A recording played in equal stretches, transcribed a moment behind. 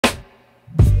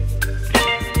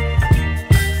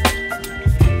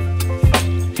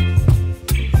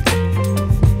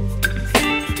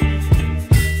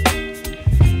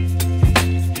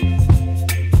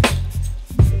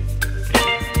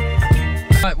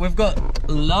we've got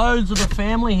loads of the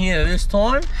family here this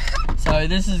time. So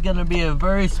this is going to be a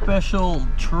very special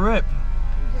trip.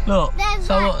 Look,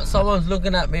 someone's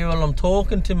looking at me while I'm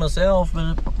talking to myself,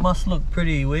 but it must look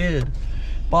pretty weird.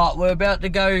 But we're about to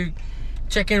go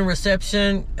check in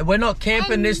reception. We're not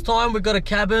camping this time. We've got a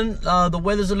cabin. The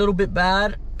weather's a little bit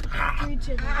bad.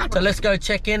 So let's go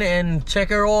check in and check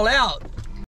her all out.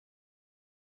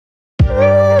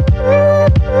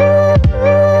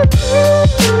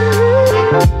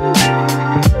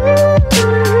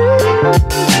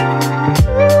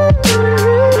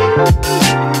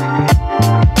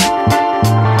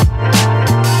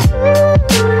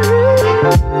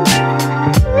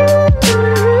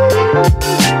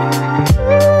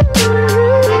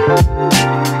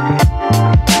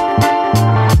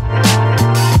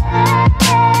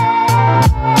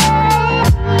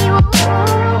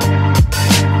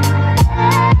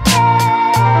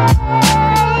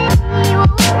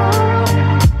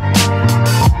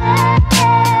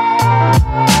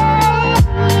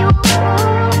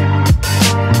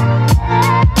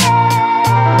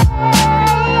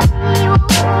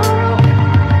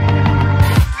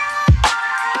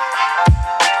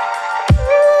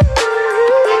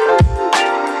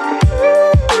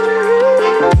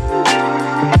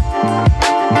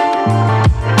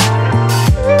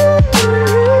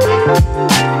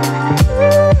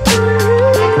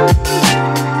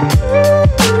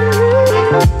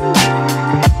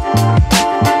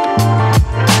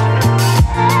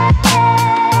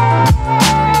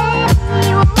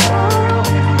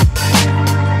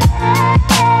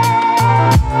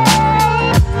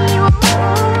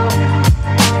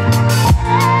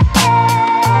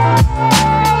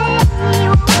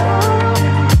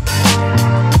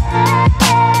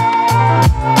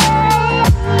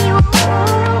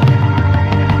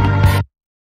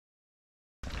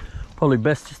 Probably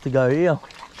best just to go here.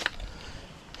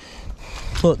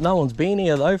 Look, no one's been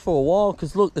here though for a while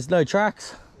because look, there's no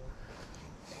tracks.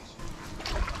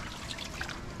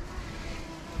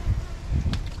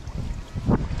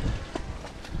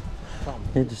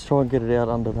 Yeah, just try and get it out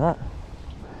under that.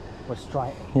 Or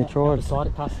straight? Yeah, try it. Beside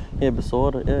it, pass? Yeah,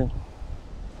 beside it, yeah.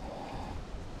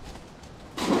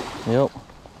 Yep.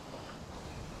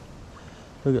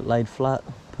 Look, it laid flat.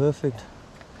 Perfect.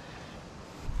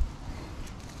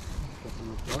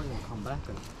 And come back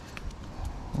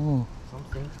and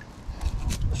something.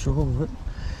 Sure of it.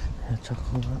 Yeah, chuck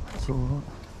all that. That's all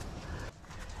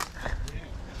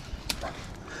right.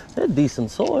 They're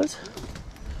decent size.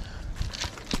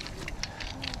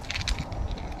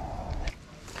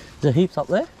 Is there heaps up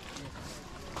there?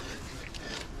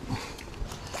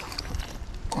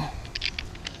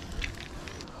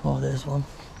 Oh, there's one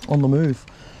on the move.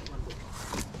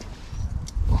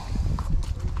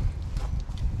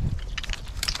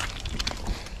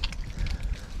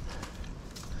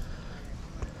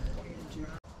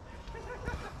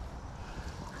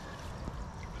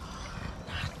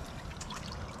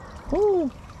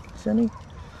 Oh, Sunny.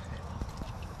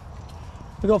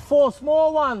 We got 4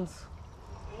 small ones. 4 small ones?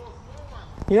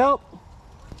 Yep.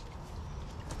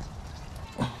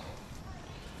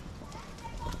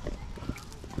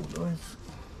 Nice.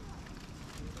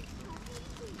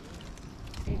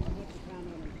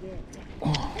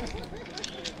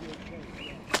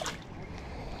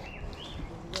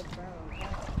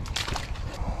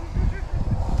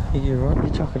 You're right,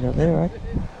 you're chucking it there, right?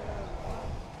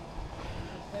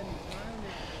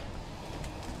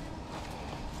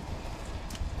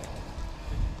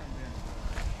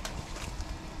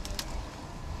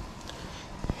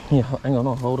 Yeah, hang on,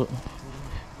 I'll hold it.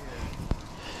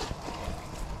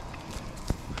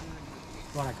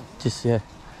 Just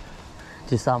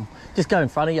just go in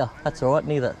front of you. That's all right,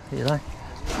 neither, you know.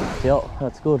 Yep,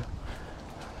 that's good.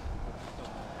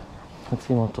 Let's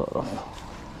see my tie it off.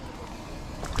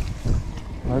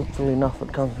 Hopefully enough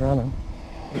it comes running.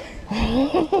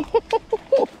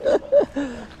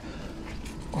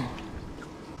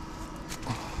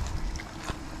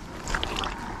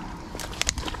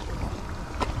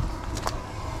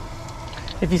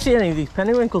 If you see any of these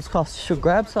pennywinkles cost, you should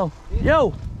grab some.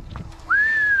 Yo!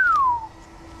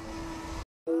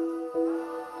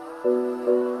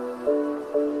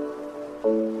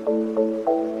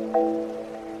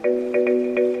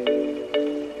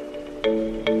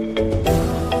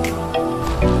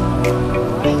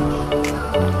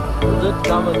 Is it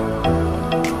coming?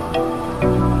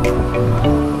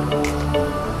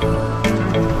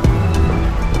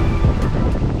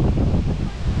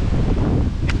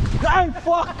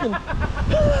 Fucking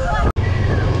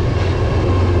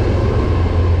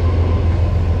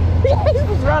he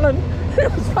was running. He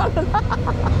was running.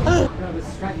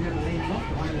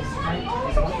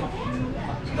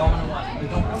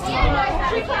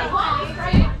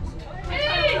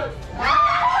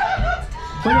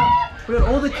 We got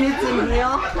all the kids in here. And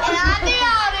I'm the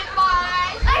oldest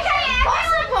one. Okay,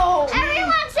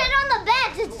 everyone sit on the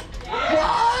bed.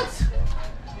 What?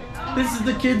 This is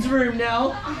the kids' room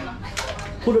now.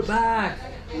 Put it back.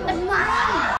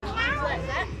 Yeah,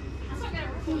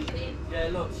 Yeah,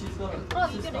 look, she's got it. oh,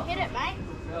 you're gonna hit it, mate.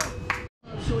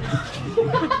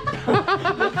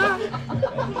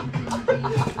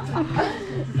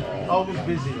 I was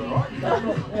busy, alright?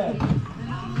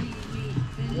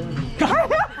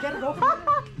 Get it off.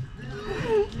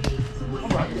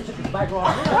 Alright, get the bag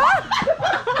right.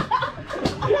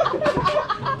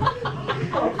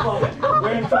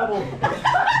 We're in trouble.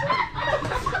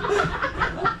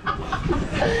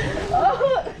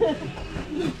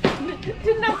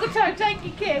 Didn't have to take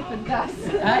your camping, Gus.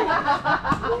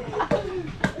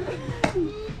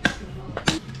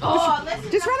 Oh,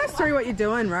 Just run us through what you're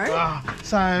doing, right?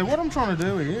 So what I'm trying to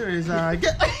do here is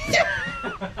get.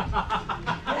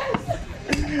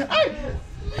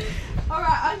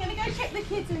 Alright, I'm going to go check the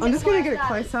kids and I'm just going to get it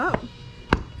close up.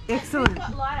 Excellent.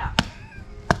 Got lighter.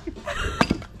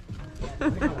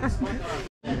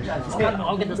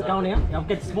 I'll get this going now. I'll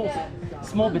get small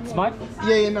bit smoke.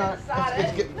 Yeah, no.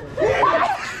 Let's get.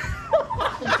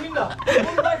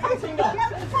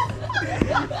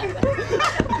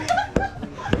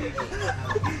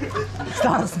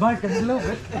 Start smoking a little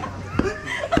bit.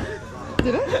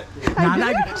 Did it? Nah,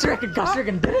 no, she reckon Gus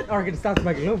reckon did it. I reckon start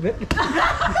smoking a little bit.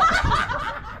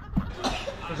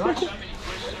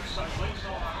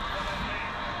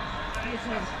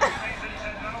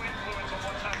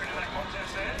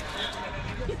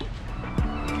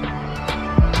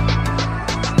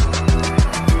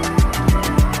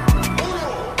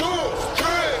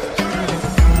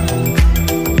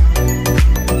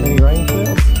 Any rain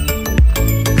clouds?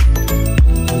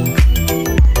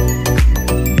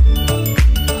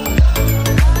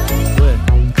 Good.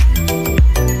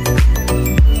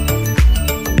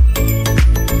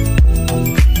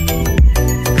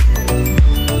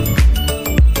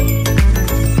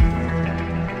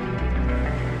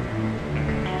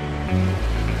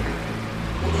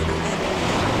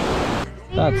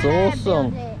 That's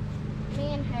awesome. Me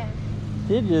and her.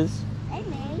 Did yous? And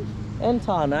me. And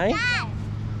Tane. Dad,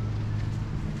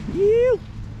 You.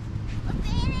 we're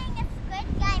feeling a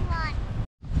Squid Game one.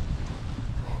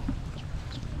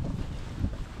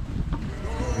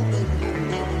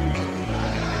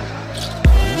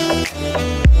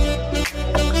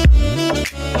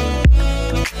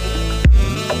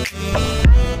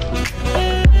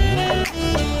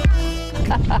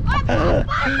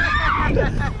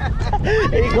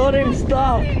 He got him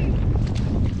stuck.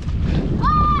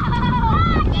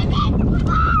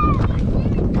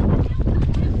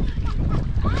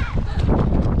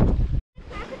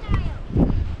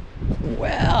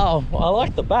 Wow, I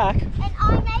like the back. And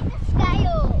I made the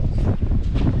scales.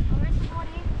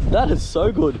 That is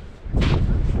so good.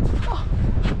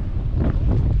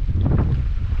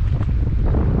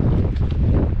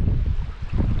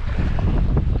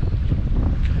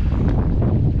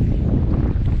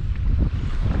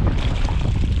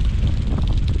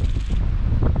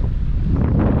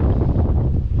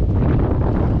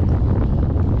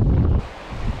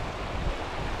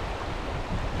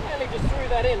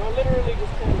 I literally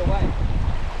just turned away.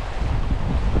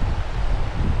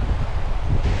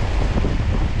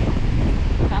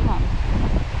 Come on.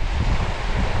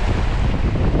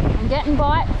 I'm getting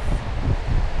bites.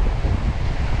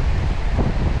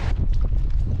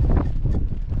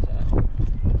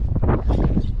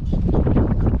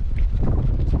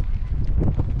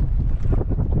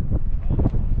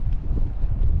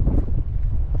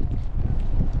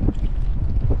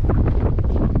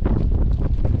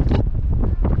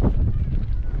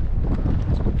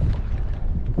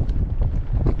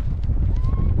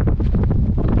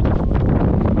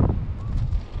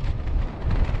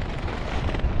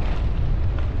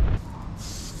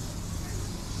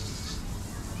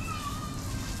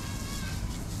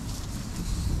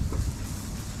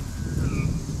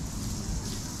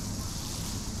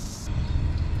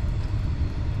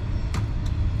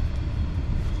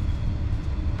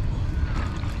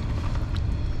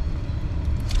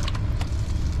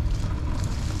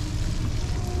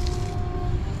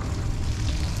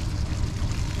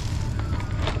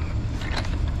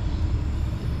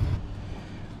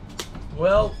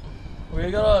 Well,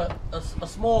 we got a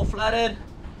small flathead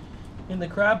in the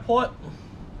crab pot.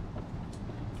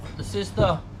 The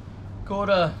sister caught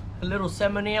a little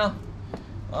salmon here.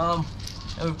 And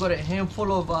we've got a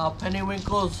handful of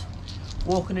pennywinkles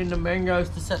walking in the mangroves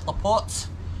to set the pots.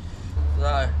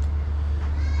 So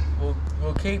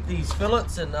we'll keep these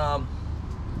fillets and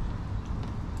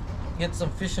get some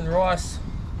fish and rice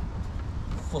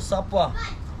for supper.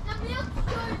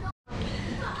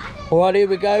 Alright, here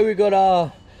we go. We got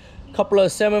a couple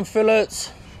of salmon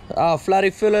fillets, flatty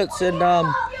fillets, and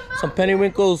some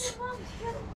pennywinkles.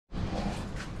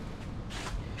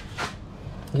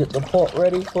 Get the pot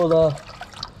ready for the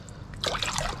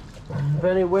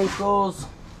pennywinkles.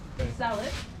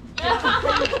 Salad.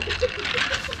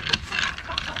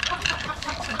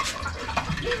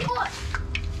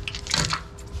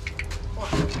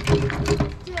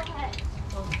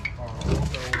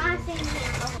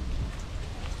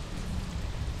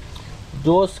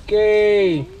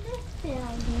 Doski,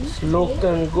 it's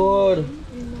looking good.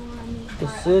 The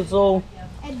sizzle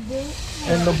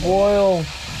and the boil.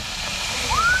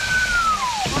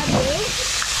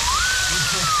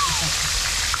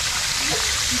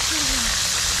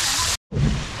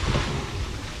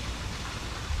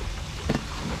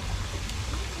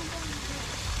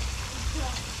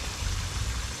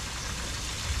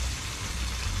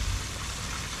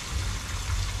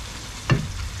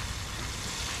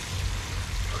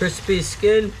 Crispy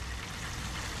skin.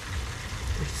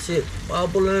 It's it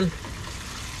bubbling.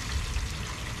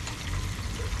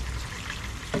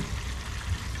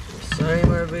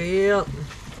 Same over here.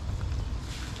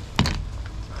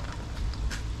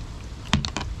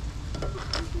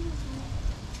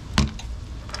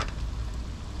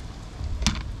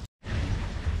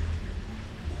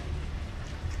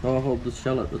 I'll hold the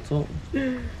shell at the top.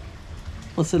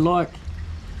 What's it like?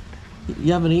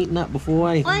 You haven't eaten that before,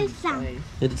 eh? Oyster.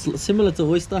 It's similar to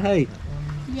oyster, hey?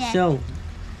 Yeah. Shell.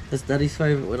 That's Daddy's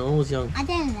favourite when I was young. I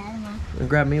didn't know one. And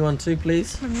grab me one too,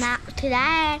 please. Not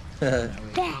today. Yeah.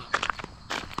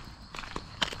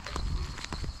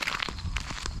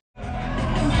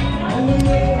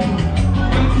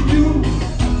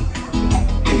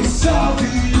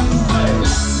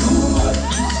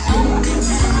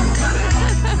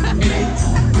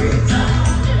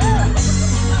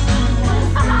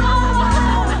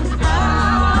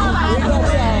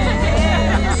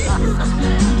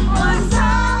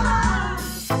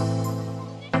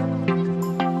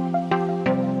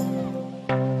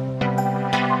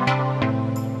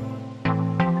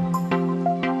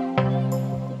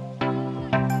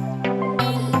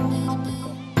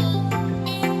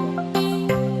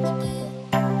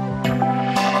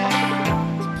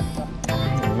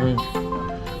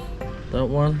 That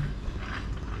one.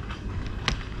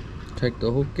 Take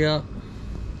the hook out.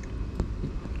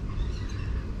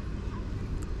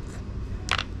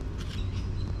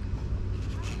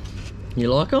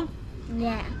 You like them?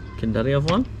 Yeah. Can Daddy have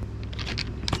one?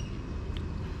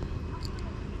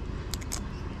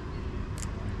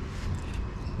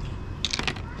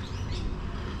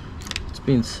 It's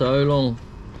been so long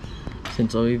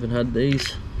since I've even had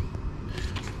these.